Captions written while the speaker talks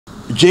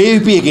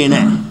JVP එකේ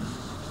නෑ.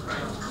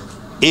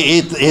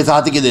 ඒ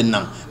සාතිකෙ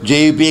දෙන්නම්.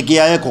 JVP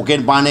එකේ අය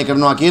කොකේන් පානය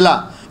කරනවා කියලා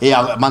ඒ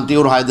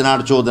මන්ත්‍රීවරු 6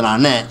 දෙනාට චෝදනා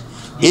නෑ.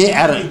 ඒ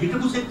අර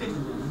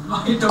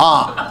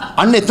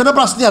අන්න එතන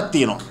ප්‍රශ්නයක්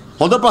තියෙනවා.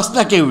 හොඳ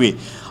ප්‍රශ්නයක් එව්වේ.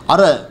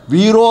 අර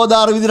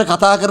වීරෝදාර විදිහට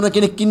කතා කරන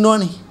කෙනෙක්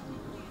ඉන්නවනේ.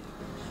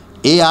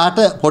 එයාට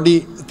පොඩි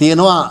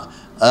තියෙනවා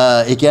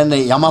ඒ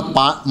කියන්නේ යම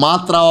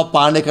මාත්‍රාවක්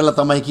පානය කරලා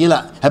තමයි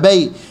කියලා.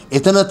 හැබැයි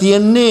එතන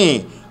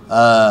තියෙන්නේ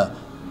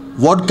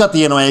වොඩ්කා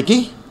තියෙනවා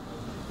ඒකේ.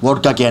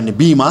 වොඩ්කා කියන්නේ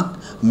බීමක්.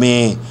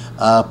 මේ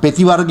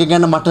පෙති වර්ග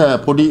ගැන මට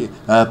පොඩි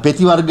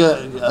පෙති වර්ග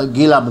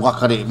ගිලා මොකක්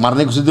හරි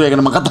මරණයක සිදුව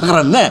ගැන මම කතා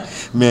කරන්නේ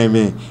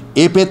මේ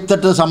ඒ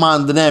පෙත්තට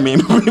සමානද නෑ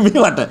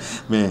මේවට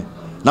මේ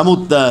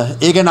නමුත්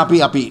ඒ ගැන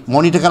අපි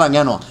මොනිටර් කරන්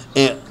යනවා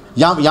ඒ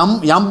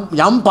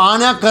යම්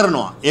පානයක්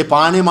කරනවා ඒ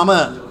පානේ මම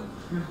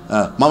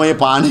ඒ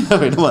පානේ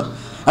වෙනව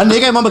අන්න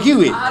ඒකයි මම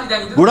කිව්වේ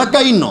ගොඩක්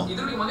අය ඉන්නවා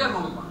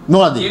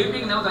මොකද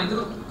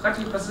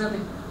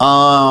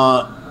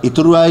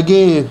ඉතුරු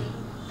අයගේ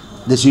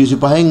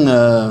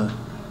 225න්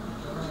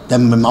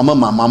දැන්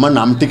මම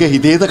නම් ටික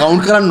හිතේට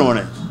කවුන්ට් කරන්න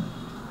ඕනේ.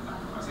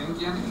 වශයෙන්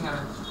කියන්නේ ඉතින් අර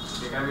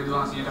ඒකයි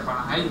විදුහා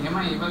 150යි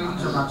එහෙමයි ඒ වගේ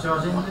පක්ෂ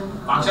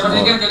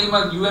වශයෙන් කියන්නේ කලින්ම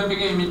UMP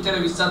එකේ මෙච්චර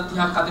 20ක් 30ක්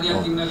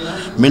 40ක් ඉන්නවා කියලා.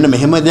 මෙන්න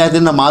මෙහෙම දෙයක්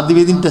දෙන්න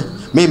මාධ්‍යවේදීන්ට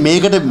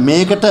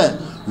මේකට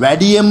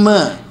වැඩියෙන්ම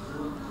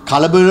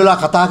කලබල වෙලා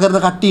කතා කරන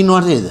කට්ටිය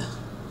ඉන්නවද නේද?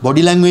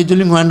 බොඩි ලැන්ග්වේජ්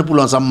වලින් හොයන්න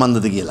පුළුවන්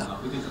සම්බන්ධද කියලා.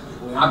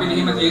 අපි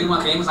මෙහෙම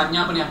තේරුමක් එහෙම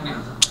සංඥාපනයක් නෑ.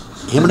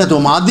 එහෙම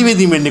නැතුව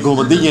මාධ්‍යවේදීන් වෙන්නේ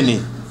කොහොමද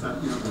දෙන්නේ?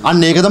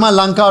 අන්න ඒක තමයි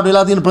ලංකාවට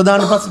වෙලා තියෙන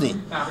ප්‍රධාන ප්‍රශ්නේ.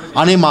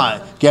 අනේ මා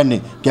කියන්නේ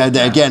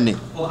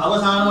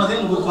අවසාන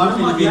වශයෙන්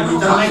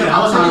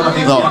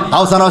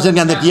අවසාන වශයෙන්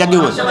කියන්නේ කීයක්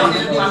ගෙවුවද?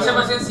 පක්ෂ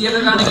වශයෙන්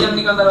 100 ගන්න කියන්නේ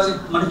නිකන් දරවදී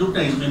මට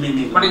දුට්ටයි මේ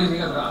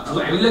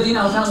ඇවිල්ලා තියෙන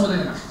අවසාන මොකද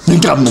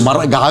නිකන් මර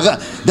ගහග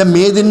දැන්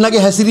මේ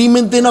දෙන්නගේ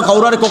හැසිරීමෙන් තේන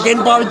කවුරු හරි කොකේන්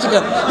පාවිච්චි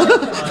කර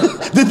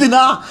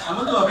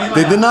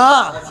දෙදෙනා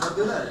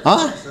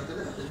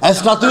ඇස්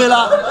රතු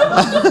වෙලා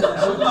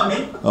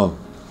ඔව්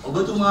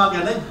ඔබතුමා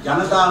ගැන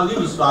ජනතාවගේ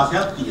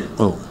විශ්වාසයක්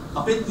තියෙනවා. ඔව්.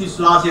 අපේ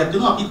විශ්වාසයක්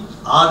දෙනවා අපි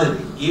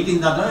ආදරේ. ඒකින්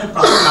තමයි මේ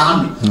ප්‍රශ්න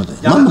අහන්නේ.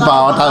 මම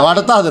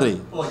වාට ආදරේ.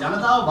 ඔව්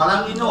ජනතාව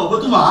බලන් ඉන්න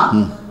ඔබතුමා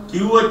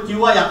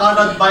කිව්වා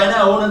යකාටවත් බය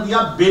නැහැ ඕන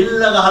තියා බෙල්ල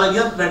ගහලා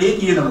ගියත් වැඩේ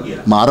කියනවා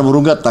කියලා. මාර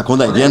මුරුන් ගත්තක්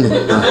හොඳයි කියන්නේ.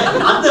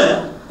 අද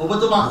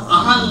ඔබතුමා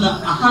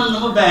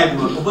අහන්නම බෑ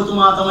කිව්වා.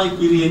 ඔබතුමා තමයි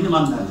පිරියෙන්නේ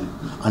මන් දන්නේ.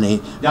 අනේ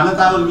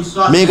ජනතාවගේ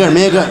විශ්වාසය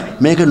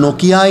මේක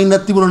නොකියා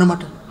ඉන්නත් තිබුණනේ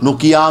මට.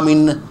 නොකියාම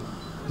ඉන්න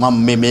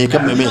මම මේක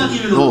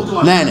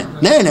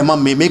නෑ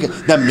මම මේක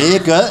දැන්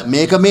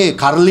මේක මේ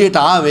කරලියට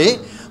ආවේ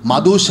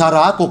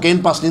මදුශරා කොකේන්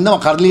ප්‍රශ්නින්ද මම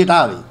කරලියට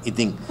ආවේ.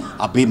 ඉතින්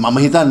මම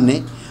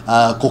හිතන්නේ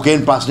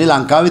කොකේන් ප්‍රශ්නේ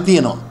ලංකාවේ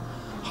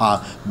තියෙනවා.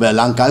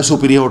 ලංකාවේ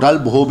සුපිරිය හොටල්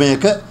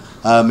බොහෝමයක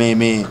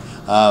මේ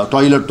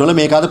টয়ලට් වල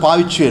මේක අද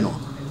පාවිච්චි වෙනවා.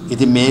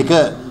 ඉතින් මේක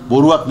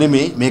බොරුවක්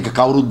නෙමෙයි මේක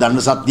කවුරුත්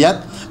දන්න සත්‍යයක්.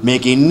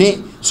 මේක ඉන්නේ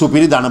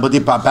සුපිරි ධනපති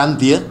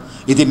පන්තිය.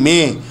 ඉතින්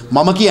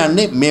මම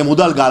කියන්නේ මේ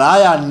මුදල්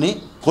ගලා යන්නේ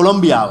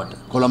කොලොම්බියාවට.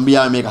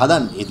 කොලොම්බියාවේ මේක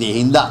හදන්නේ. ඉතින් ඒ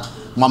හින්දා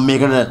මම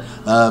මේකට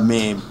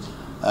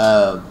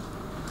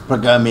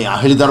මේ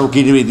අහෙලිදරව්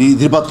කීරීමේ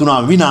ඉදිරිපත්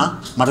වුණා විනා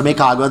මට මේ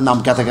කාගවත් නම්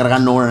කැත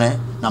කරගන්න ඕන නැහැ.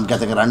 නම්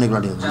කැත කරන්න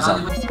ඒගොල්ලන්ට නිසා.